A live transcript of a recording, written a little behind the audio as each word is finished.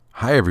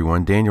Hi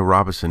everyone, Daniel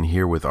Robinson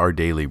here with Our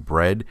Daily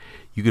Bread.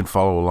 You can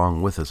follow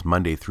along with us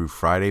Monday through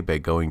Friday by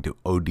going to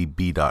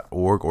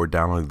odb.org or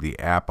downloading the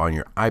app on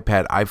your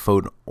iPad,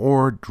 iPhone,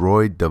 or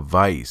Droid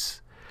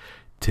device.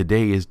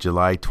 Today is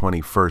July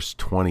 21st,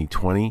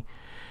 2020,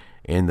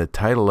 and the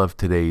title of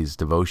today's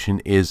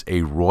devotion is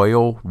A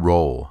Royal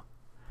Roll.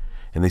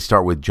 And they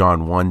start with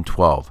John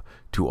 1:12.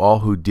 To all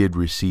who did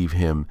receive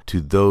him,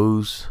 to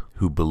those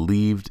who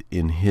believed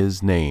in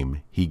his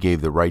name, he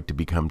gave the right to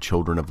become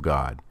children of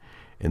God.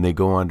 And they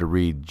go on to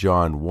read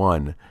John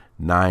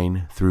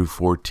 1:9 through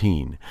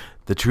 14.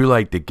 The true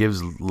light that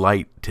gives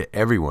light to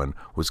everyone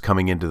was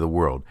coming into the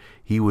world.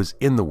 He was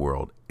in the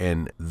world,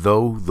 and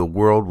though the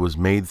world was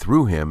made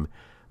through him,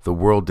 the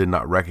world did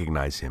not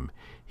recognize him.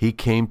 He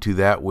came to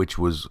that which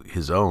was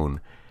his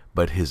own,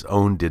 but his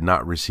own did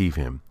not receive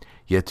him.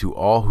 Yet to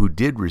all who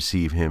did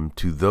receive him,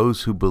 to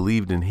those who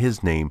believed in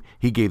his name,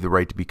 he gave the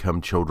right to become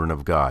children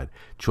of God,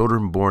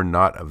 children born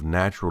not of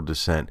natural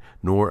descent,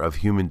 nor of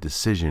human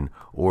decision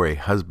or a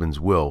husband's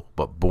will,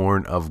 but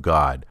born of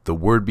God. The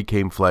Word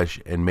became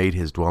flesh and made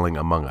his dwelling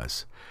among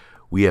us.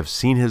 We have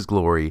seen his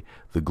glory,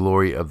 the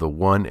glory of the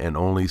one and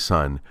only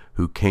Son,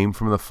 who came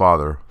from the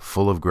Father,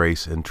 full of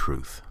grace and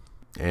truth.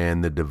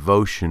 And the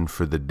devotion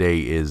for the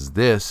day is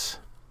this: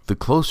 the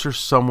closer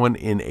someone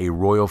in a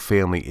royal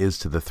family is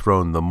to the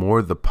throne, the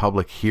more the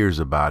public hears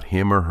about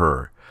him or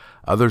her.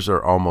 Others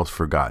are almost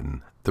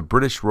forgotten. The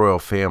British royal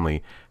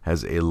family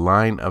has a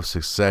line of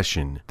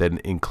succession that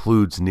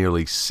includes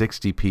nearly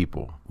 60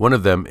 people. One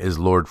of them is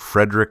Lord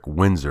Frederick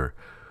Windsor,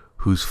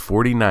 who's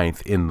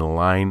 49th in the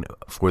line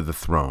for the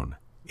throne.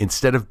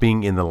 Instead of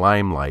being in the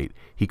limelight,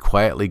 he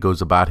quietly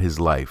goes about his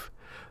life.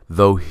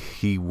 Though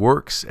he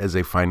works as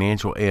a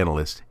financial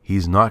analyst,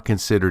 he's not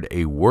considered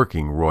a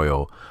working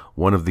royal,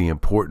 one of the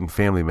important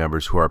family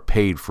members who are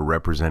paid for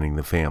representing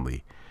the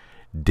family.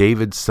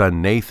 David's son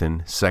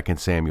Nathan, 2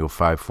 Samuel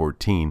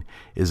 5:14,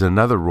 is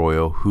another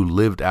royal who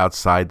lived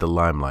outside the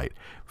limelight.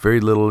 Very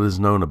little is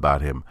known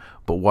about him,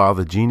 but while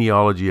the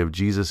genealogy of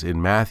Jesus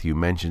in Matthew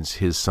mentions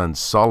his son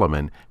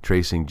Solomon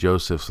tracing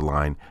Joseph's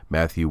line,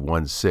 Matthew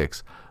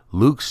 1:6,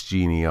 Luke's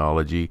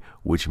genealogy,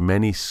 which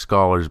many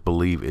scholars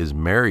believe is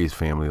Mary's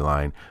family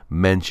line,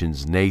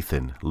 mentions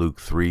Nathan, Luke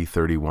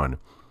 3:31.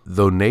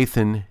 Though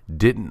Nathan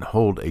didn't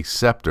hold a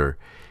scepter,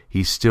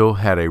 he still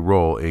had a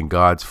role in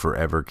God's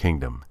forever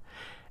kingdom.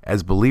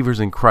 As believers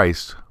in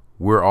Christ,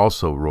 we're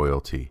also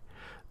royalty.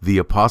 The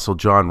Apostle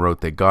John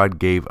wrote that God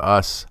gave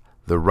us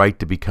the right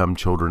to become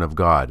children of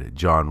God,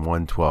 John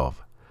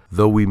 1:12.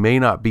 Though we may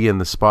not be in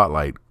the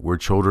spotlight, we're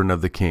children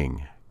of the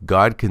King.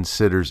 God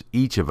considers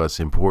each of us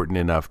important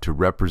enough to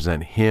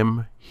represent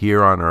him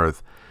here on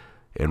earth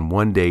and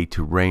one day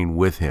to reign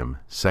with him,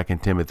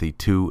 2 Timothy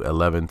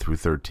 2:11 through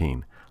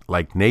 13.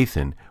 Like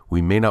Nathan,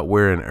 we may not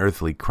wear an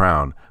earthly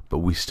crown, but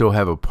we still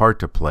have a part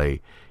to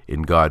play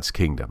in God's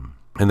kingdom.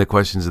 And the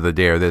questions of the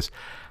day are this: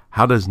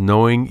 how does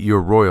knowing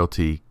your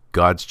royalty,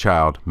 God's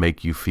child,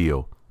 make you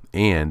feel?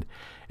 And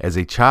as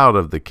a child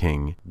of the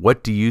King,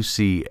 what do you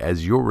see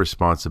as your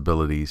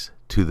responsibilities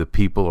to the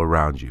people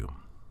around you?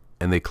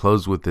 And they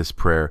close with this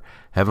prayer: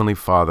 Heavenly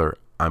Father,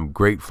 I'm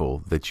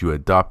grateful that you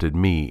adopted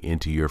me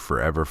into your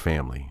forever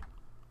family.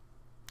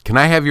 Can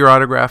I have your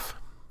autograph?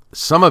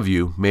 Some of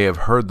you may have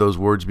heard those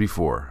words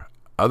before.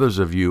 Others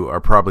of you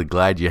are probably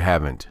glad you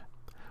haven't.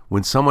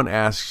 When someone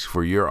asks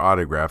for your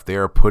autograph, they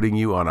are putting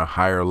you on a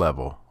higher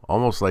level,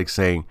 almost like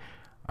saying,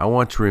 I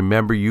want to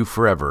remember you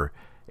forever,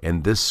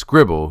 and this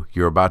scribble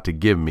you're about to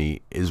give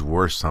me is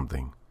worth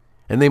something.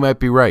 And they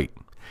might be right.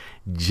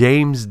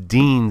 James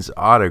Dean's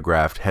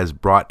autograph has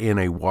brought in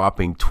a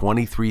whopping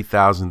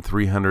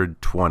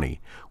 23,320,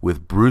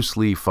 with Bruce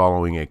Lee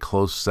following a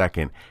close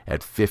second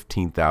at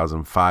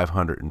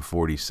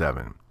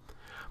 15,547.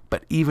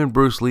 But even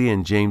Bruce Lee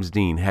and James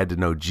Dean had to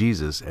know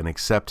Jesus and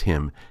accept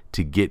him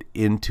to get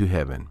into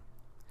heaven.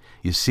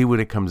 You see, when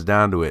it comes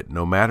down to it,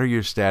 no matter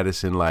your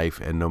status in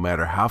life and no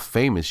matter how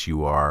famous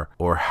you are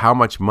or how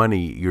much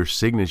money your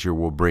signature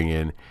will bring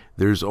in,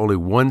 there's only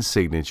one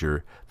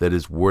signature that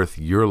is worth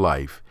your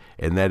life,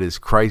 and that is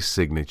Christ's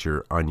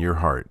signature on your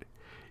heart.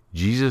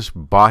 Jesus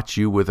bought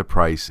you with a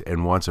price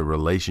and wants a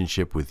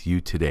relationship with you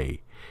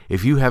today.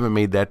 If you haven't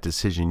made that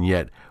decision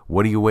yet,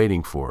 what are you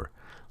waiting for?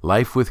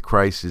 Life with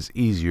Christ is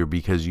easier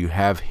because you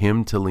have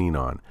him to lean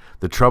on.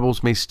 The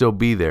troubles may still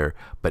be there,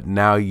 but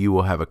now you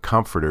will have a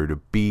comforter to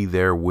be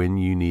there when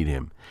you need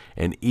him,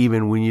 and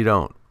even when you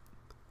don't.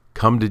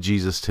 Come to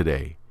Jesus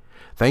today.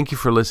 Thank you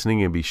for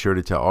listening, and be sure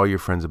to tell all your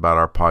friends about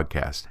our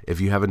podcast. If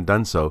you haven't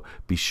done so,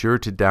 be sure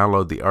to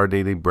download the Our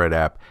Daily Bread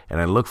app,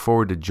 and I look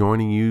forward to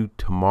joining you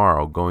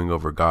tomorrow going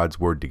over God's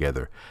Word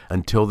together.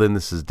 Until then,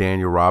 this is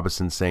Daniel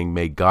Robinson saying,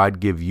 may God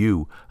give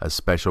you a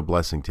special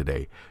blessing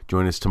today.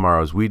 Join us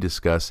tomorrow as we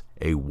discuss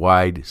a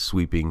wide,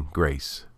 sweeping grace.